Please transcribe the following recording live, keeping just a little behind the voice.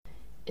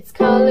It's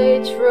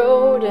College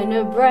Road and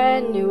a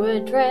brand new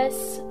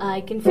address. I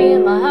can feel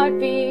my heart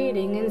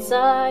beating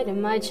inside of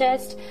my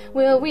chest.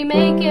 Will we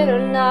make it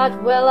or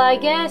not? Well, I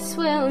guess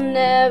we'll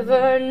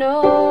never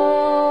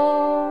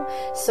know.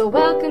 So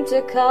welcome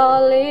to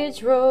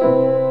College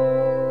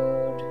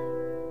Road.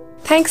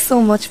 Thanks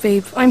so much,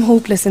 babe. I'm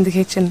hopeless in the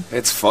kitchen.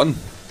 It's fun.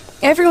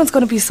 Everyone's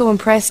going to be so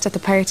impressed at the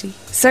party.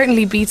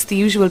 Certainly beats the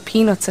usual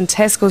peanuts and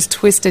Tesco's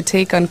twisted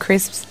take on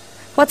crisps.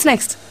 What's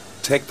next?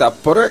 Take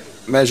that butter,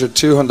 measure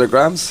 200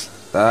 grams.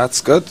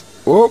 That's good.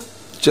 Oh,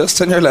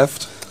 just on your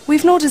left.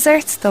 We've no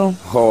desserts, though.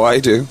 Oh, I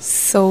do.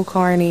 So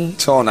corny.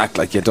 Don't act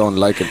like you don't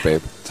like it,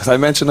 babe. Did I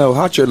mention how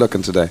hot you're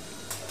looking today?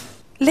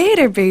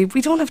 Later, babe.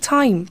 We don't have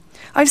time.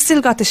 I've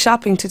still got the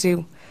shopping to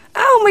do.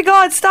 Oh my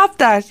God, stop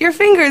that. Your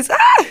fingers.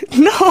 Ah,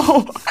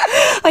 no.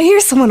 I hear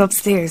someone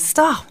upstairs.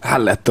 Stop.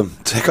 Let them.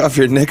 Take off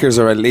your knickers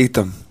or I'll eat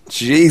them.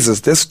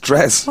 Jesus, this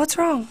dress. What's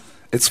wrong?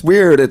 It's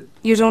weird.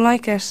 You don't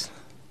like it?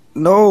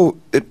 No,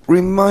 it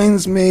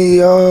reminds me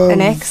of... An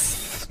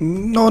ex?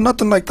 No,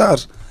 nothing like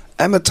that.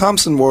 Emma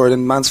Thompson wore it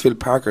in Mansfield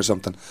Park or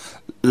something.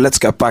 Let's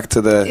get back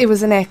to the... It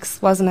was an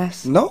ex, wasn't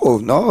it?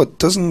 No, it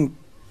doesn't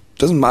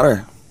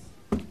matter.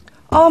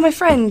 Oh, my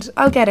friend.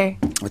 I'll get her.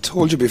 I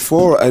told you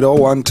before, I don't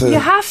want to... You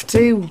have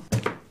to.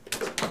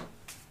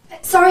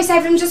 Sorry,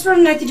 Seb, I'm just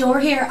running out the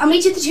door here. I'll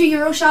meet you at the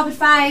 €2 shop at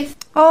 5.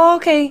 Oh,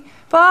 okay.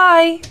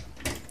 Bye.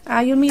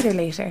 You'll meet her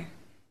later.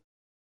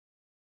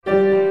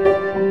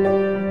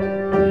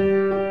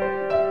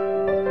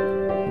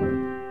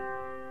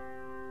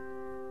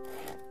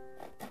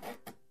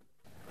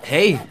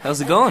 Hey, how's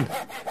it going?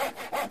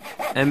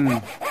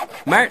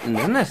 Martin,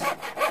 isn't it?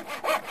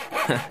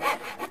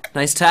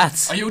 Nice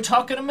tats. Are you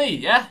talking to me,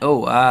 yeah?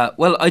 Oh,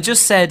 well, I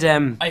just said,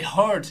 I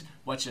heard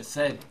what you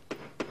said.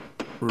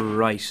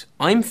 Right.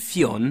 I'm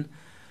Fionn.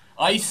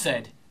 I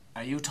said,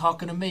 are you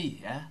talking to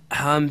me, yeah?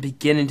 I'm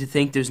beginning to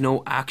think there's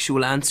no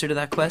actual answer to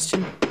that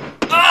question.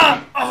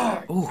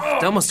 Oh,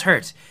 that must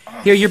hurt.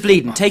 Here, you're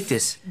bleeding. Take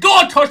this.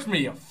 Don't touch me,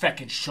 you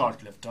feckin'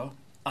 short-lifter.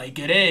 I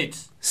get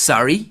AIDS.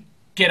 Sorry?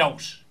 Get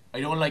out. I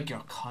don't like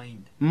your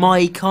kind.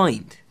 My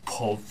kind?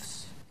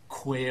 Puffs,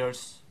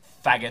 queers,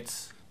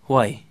 faggots.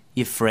 Why?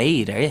 You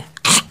afraid, are you?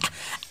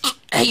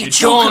 Hey, You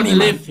don't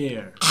live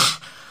here.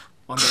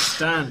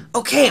 Understand?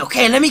 Okay,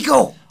 let me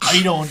go.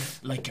 I don't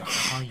like your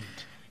kind.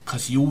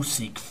 'Cause you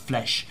seek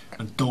flesh,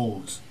 and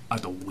those are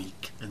the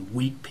weak. And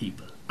weak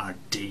people are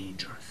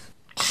dangerous.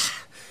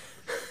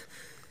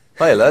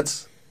 Hi,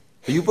 lads.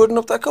 Are you putting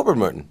up that cupboard,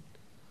 Martin?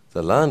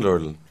 The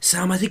landlord...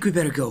 Sam, I think we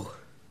better go.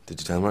 Did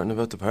you tell Martin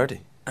about the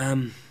party?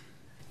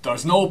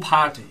 There's no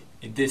party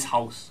in this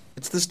house.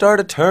 It's the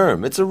start of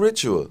term. It's a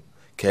ritual.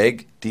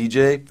 Keg,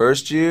 DJ,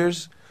 first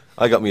years.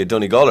 I got me a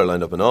Donegaller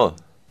lined up and all.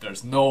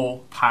 There's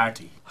no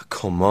party. Oh,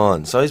 come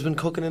on. Si's been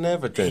cooking and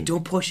everything. Hey,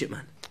 don't push it,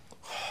 man.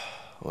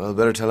 Well,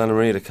 better tell Anna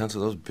Maria to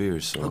cancel those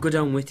beers, so... I'll go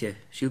down with you.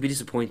 She'll be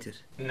disappointed.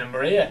 Anna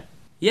Maria?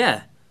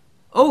 Yeah.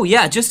 Oh,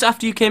 yeah, just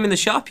after you came in the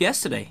shop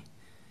yesterday.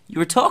 You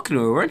were talking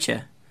to her, weren't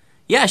you?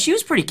 Yeah, she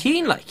was pretty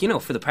keen,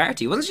 for the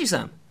party, wasn't she,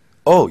 Sam?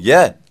 Oh,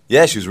 yeah.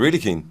 Yeah, she was really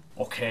keen.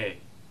 Okay.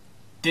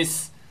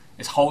 This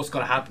is how it's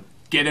gonna happen.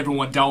 Get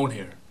everyone down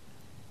here.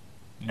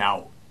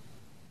 Now.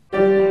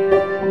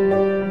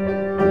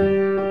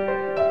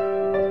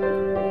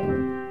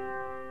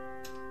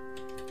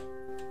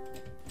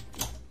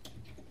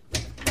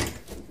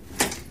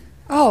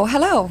 Oh,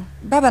 hello.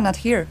 Baba not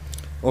here.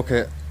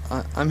 Okay,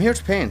 I'm here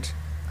to paint.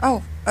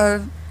 Oh,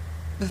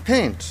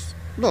 Paint.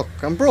 Look,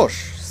 and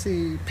brush.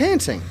 See,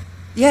 painting.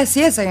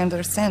 yes, I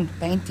understand.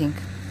 Painting.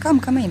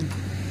 Come in.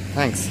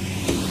 Thanks.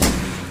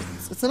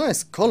 It's a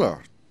nice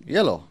colour.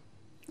 Yellow.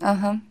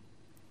 Uh-huh.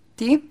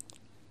 Tea?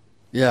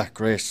 Yeah,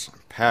 great. I'm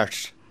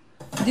parched.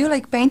 Do you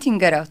like painting,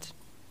 Geralt?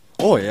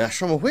 Oh yeah,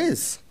 sure, my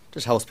whiz.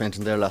 Did house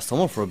painting there last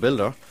summer for a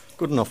builder.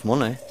 Good enough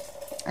money.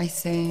 I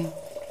see.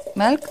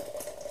 Milk?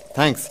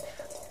 Thanks.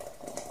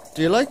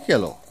 Do you like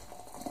yellow?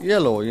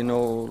 Yellow,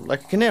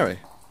 like a canary.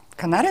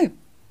 Canary?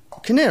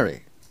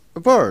 Canary. A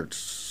bird.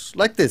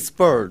 Like this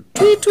bird.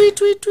 Tweet, tweet,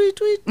 tweet, tweet,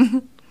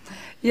 tweet.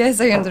 Yes,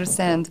 I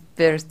understand.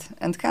 Bird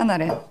and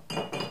canary.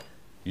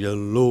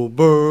 Yellow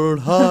bird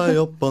high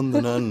up on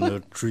the banana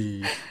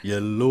tree.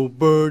 Yellow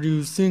bird,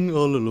 you sing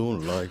all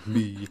alone like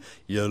me.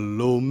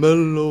 Yellow,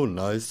 mellow,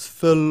 nice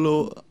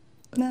fellow.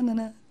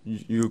 No.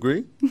 You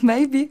agree?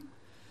 Maybe.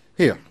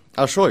 Here,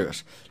 I'll show you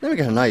it. Let me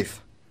get a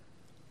knife.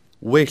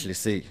 Wait till you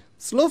see.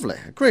 It's lovely.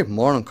 A great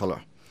morning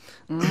colour.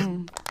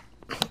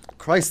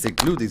 Christ, they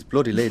glued these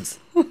bloody lids.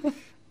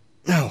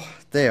 Now,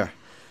 there.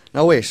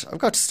 Now wait, I've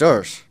got to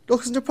stir it.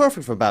 Look, isn't it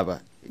perfect for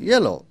Baba?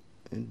 Yellow.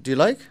 Do you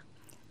like?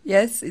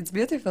 Yes, it's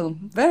beautiful.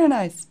 Very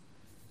nice.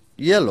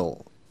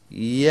 Yellow.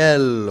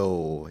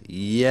 Yellow.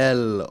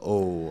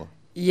 Yellow.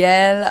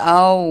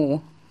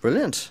 Yellow.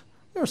 Brilliant.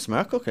 You're a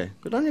smart cookie.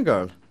 Good on you,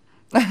 girl.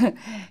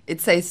 It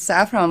says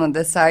saffron on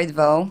the side,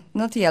 though,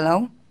 not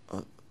yellow.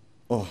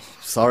 Oh,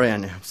 sorry,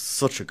 Anya. I'm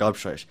such a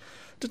gobshite.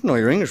 Didn't know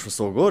your English was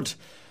so good.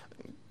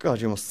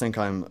 God, you must think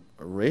I'm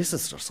a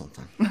racist or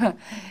something.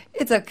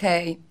 It's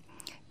okay.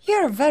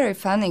 You're very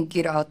funny,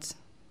 Geralt.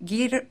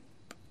 Geralt.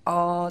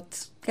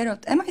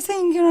 Gerard, am I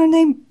saying your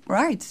name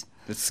right?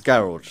 It's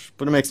Scarroge,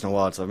 but it makes no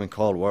odds. I've been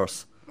called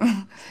worse.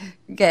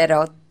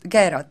 Gerard.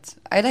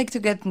 I like to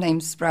get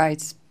names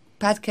right.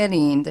 Pat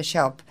Kelly in the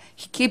shop.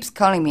 He keeps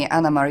calling me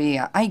Anna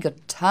Maria. I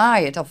got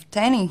tired of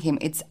telling him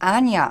it's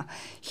Anya.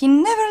 He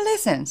never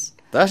listens.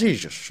 That he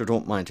just sure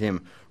don't mind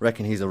him.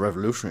 Reckon he's a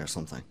revolutionary or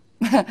something.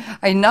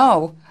 I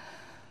know.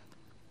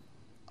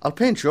 I'll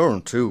paint your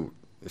room too,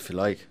 if you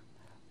like.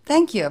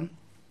 Thank you.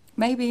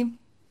 Maybe.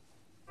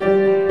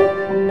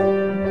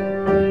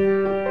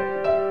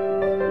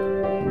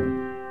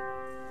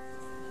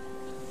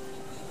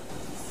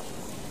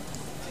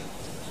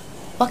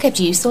 What kept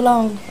you so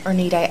long, or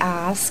need I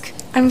ask?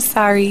 I'm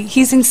sorry.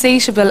 He's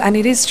insatiable, and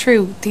it is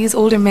true. These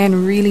older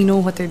men really know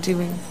what they're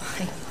doing.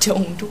 I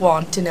don't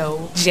want to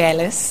know.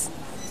 Jealous?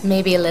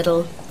 Maybe a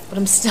little, but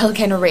I'm still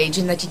kind of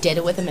raging that you did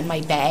it with him in my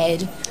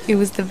bed. It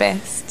was the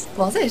best.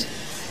 Was it?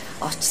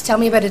 Oh, just tell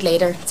me about it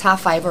later. It's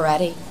 5:30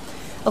 already.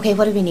 Okay,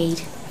 what do we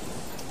need?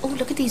 Oh,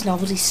 look at these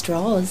novelty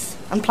straws.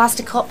 And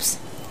plastic cups.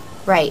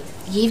 Right,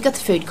 you've got the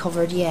food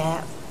covered,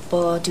 yeah.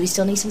 But do we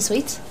still need some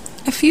sweets?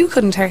 A few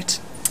couldn't hurt.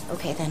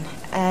 Okay then.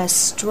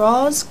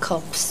 Straws,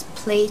 cups,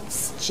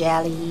 plates,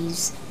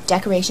 jellies.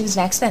 Decorations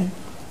next then.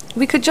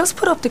 We could just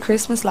put up the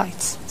Christmas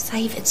lights.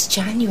 Save, it's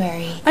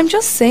January. I'm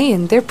just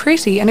saying, they're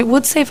pretty and it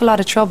would save a lot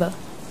of trouble.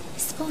 I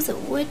suppose it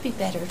would be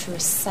better to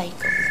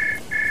recycle.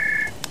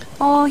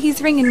 Oh,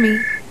 he's ringing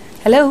me.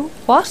 Hello?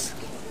 What?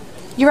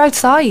 You're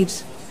outside.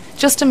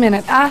 Just a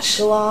minute, Ash.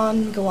 Go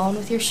on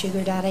with your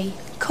sugar daddy.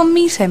 Come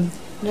meet him.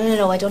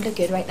 No, I don't look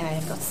good right now.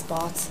 I've got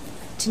spots.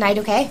 Tonight,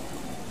 okay?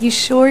 You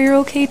sure you're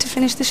okay to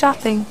finish the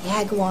shopping?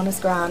 Yeah, go on,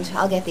 it's grand.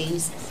 I'll get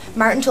these.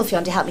 Martin told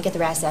Fionn to help me get the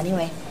rest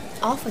anyway.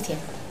 Off with you.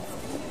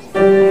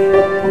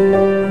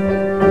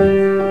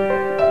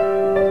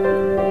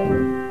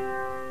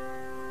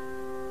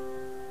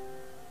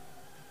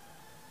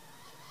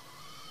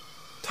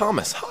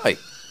 Thomas, hi.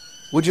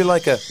 Would you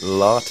like a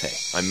latte?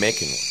 I'm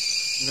making one.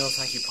 No,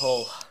 thank you,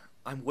 Paul.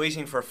 I'm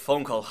waiting for a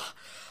phone call.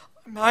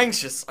 I'm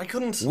anxious. I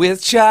couldn't...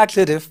 With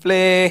chocolate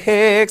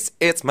flakes,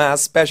 it's my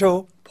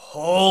special.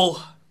 Paul,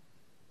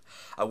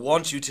 I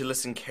want you to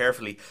listen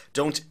carefully.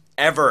 Don't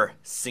ever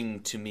sing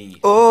to me.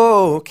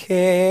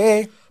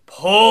 Okay.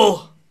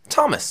 Paul!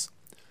 Thomas,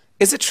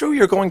 is it true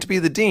you're going to be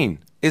the dean?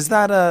 Is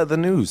that the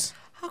news?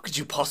 How could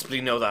you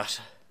possibly know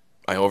that?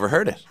 I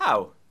overheard it.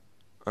 How?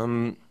 Let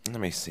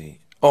me see.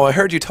 Oh, I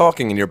heard you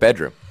talking in your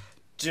bedroom.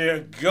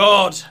 Dear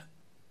God!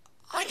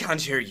 I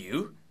can't hear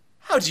you.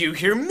 How do you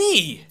hear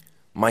me?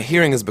 My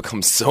hearing has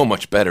become so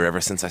much better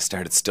ever since I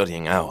started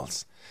studying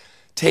owls.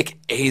 Take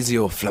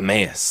Asio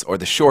flammeus, or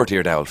the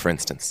short-eared owl, for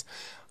instance.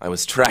 I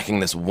was tracking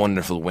this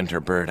wonderful winter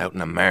bird out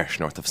in a marsh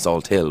north of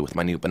Salt Hill with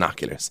my new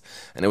binoculars,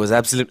 and it was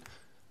absolute...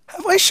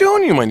 Have I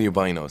shown you my new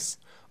binos?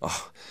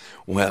 Oh,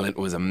 well, it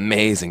was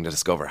amazing to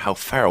discover how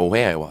far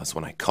away I was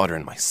when I caught her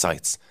in my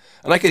sights,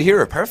 and I could hear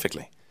her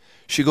perfectly.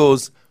 She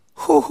goes,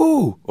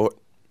 hoo-hoo, or...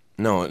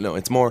 No,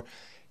 it's more,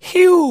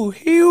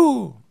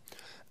 hew.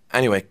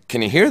 Anyway,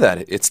 can you hear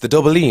that? It's the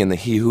double E in the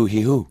he-hoo,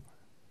 he-hoo.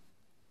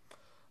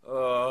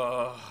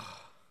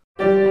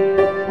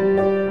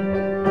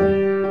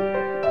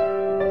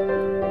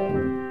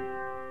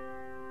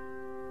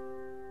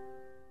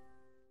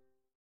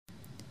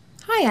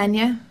 Hi,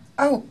 Anya.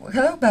 Oh,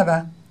 hello,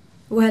 Baba.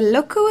 Well,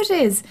 look who it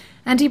is.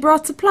 And he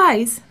brought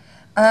supplies.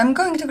 I'm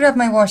going to grab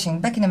my washing.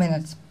 Back in a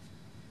minute.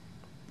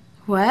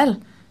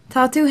 Well,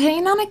 tá tú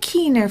hain an a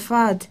keener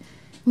fad.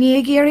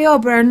 Ní géirí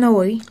obair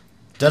nói.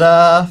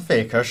 Da-da,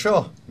 fécar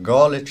seo.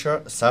 Gá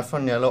litir,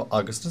 saffron yellow,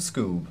 agus na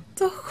scoob.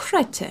 Do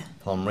chrete.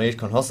 Pom réid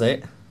con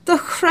hosé. Do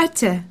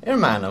chrete.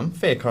 Manam,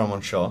 fécar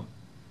man seo.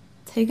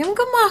 Tegam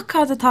go mac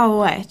ar tá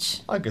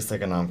wech. Agus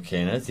ag an am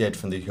céine, died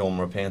fan the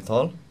humor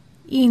paintal.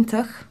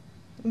 Ítach.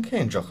 An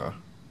céin jochar.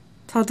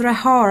 Tá dre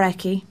hár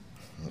eci.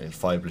 Níl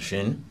faible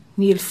sin.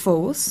 Níl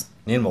fós.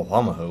 Níl mo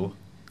hamahu.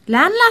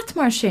 Lan lat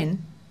mar sin.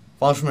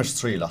 Fáis mar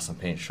trí las an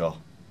paint seo.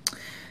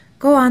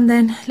 Go on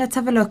then, let's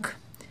have a look.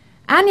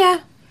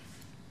 Anya.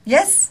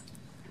 Yes?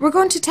 We're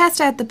going to test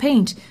out the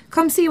paint.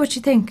 Come see what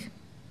you think.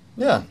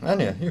 Yeah,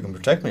 Anya, you can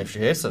protect me if she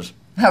hates it.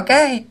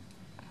 Okay.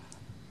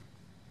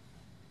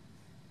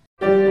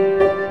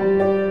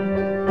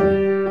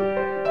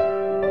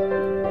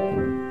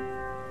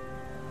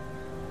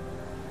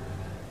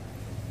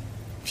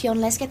 Fionn,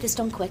 let's get this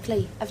done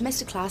quickly. I've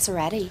missed a class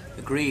already.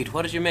 Agreed.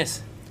 What did you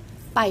miss?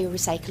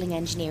 Biorecycling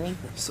engineering.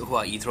 So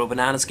what, you throw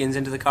banana skins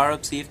into the car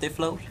up, see if they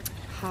float?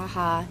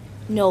 Haha.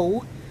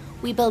 No.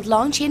 We build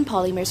long-chain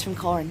polymers from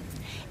corn.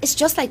 It's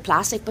just like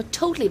plastic, but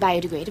totally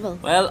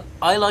biodegradable. Well,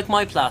 I like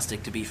my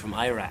plastic to be from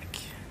Iraq.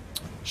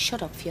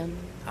 Shut up, Fionn.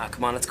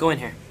 Come on, let's go in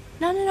here.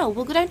 No.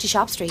 We'll go down to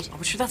Shop Street. Oh,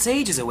 but sure, that's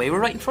ages away. We're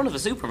right in front of a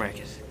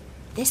supermarket.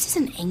 This is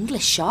an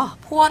English shop.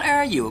 What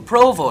are you, a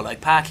provo like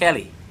Pa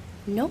Kelly?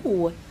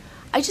 No.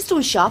 I just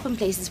don't shop in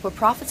places where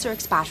profits are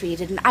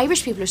expatriated and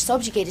Irish people are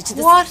subjugated to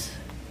this... What?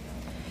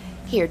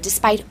 Here,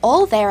 despite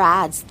all their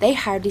ads, they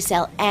hardly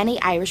sell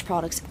any Irish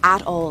products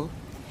at all.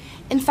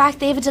 In fact,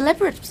 they have a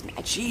deliberate...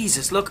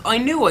 Jesus, look, I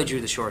knew I drew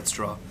the short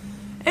straw.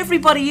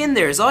 Everybody in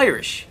there is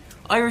Irish.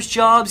 Irish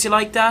jobs, you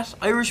like that?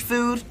 Irish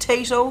food,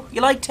 Tato,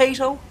 you like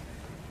Tato?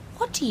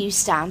 What do you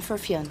stand for,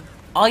 Fionn?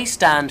 I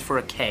stand for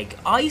a keg.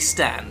 I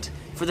stand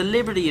for the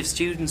liberty of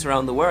students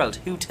around the world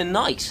who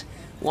tonight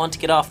want to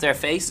get off their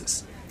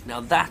faces.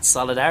 Now that's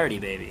solidarity,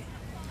 baby.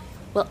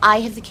 Well,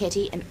 I have the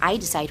kitty and I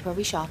decide where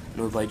we shop.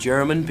 We'll buy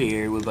German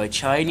beer, we'll buy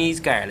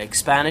Chinese garlic,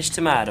 Spanish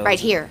tomatoes. Right,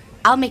 here.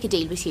 I'll make a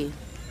deal with you.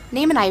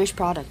 Name an Irish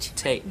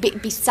product.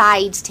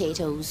 Besides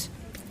Tato's.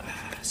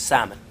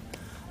 Salmon.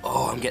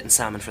 Oh, I'm getting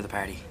salmon for the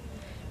party.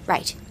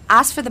 Right.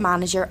 Ask for the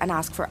manager and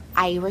ask for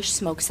Irish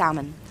smoked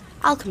salmon.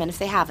 I'll come in if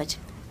they have it.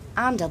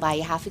 And I'll buy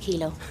you half a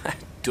kilo.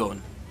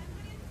 Done.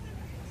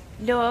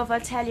 Love,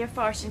 I'll tell your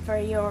fortune for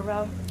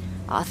 €1.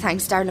 Oh,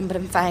 thanks, darling, but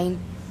I'm fine.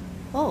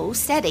 Oh,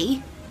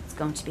 steady. It's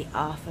going to be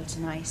awful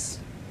tonight.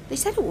 They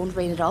said it won't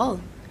rain at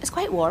all. It's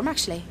quite warm,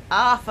 actually.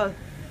 Awful.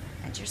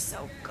 And you're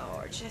so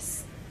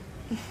gorgeous.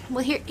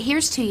 Well,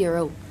 here's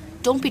 €2.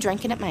 Don't be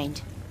drinking it,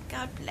 mind.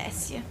 God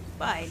bless you.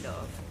 Bye,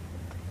 love.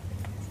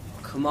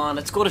 Come on,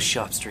 let's go to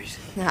Shop Street.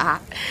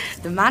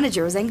 The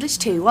manager was English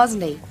too,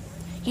 wasn't he?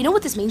 You know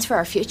what this means for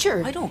our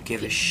future? I don't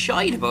give a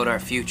shite about our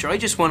future. I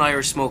just want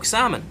Irish smoked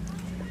salmon.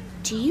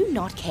 Do you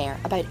not care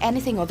about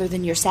anything other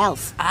than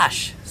yourself?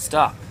 Ash,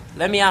 stop.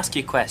 Let me ask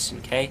you a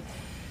question, Kay.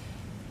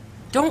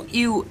 Don't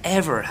you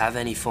ever have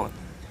any fun?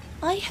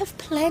 I have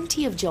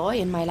plenty of joy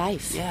in my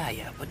life.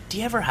 Yeah, but do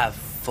you ever have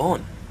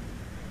fun?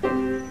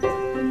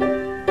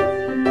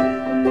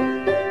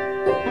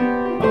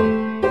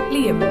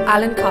 Liam,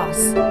 Alan Coss.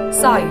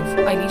 Sive,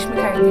 Eilish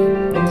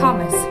McCarthy.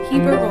 Thomas,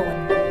 Heber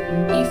Rowan.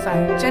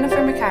 Aoife, Jennifer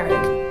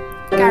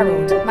McCarrick.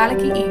 Garrod,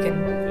 Malachy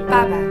Egan.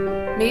 Baba,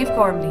 Maeve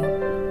Gormley.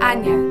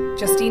 Anya,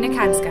 Justina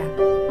Kanska.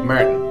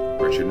 Martin,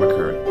 Richard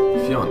McCurry.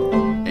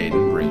 Fionn,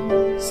 Aidan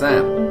Breen.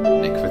 Sam,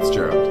 Nick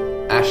Fitzgerald.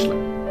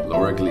 Aisling,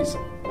 Laura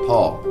Gleeson.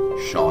 Paul,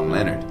 Sean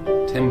Leonard.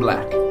 Tim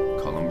Black,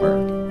 Colin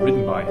Byrne.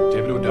 Written by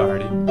David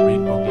O'Doherty,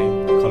 Reid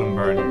Buckley, Colin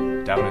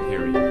Byrne, Davin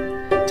Heary.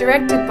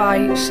 Directed by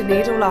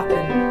Sinead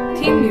O'Loughlin.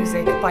 Theme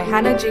music by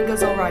Hannah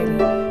Jingles O'Reilly.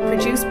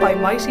 Produced by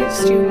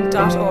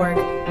MightyStudent.org.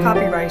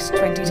 Copyright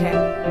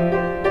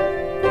 2010.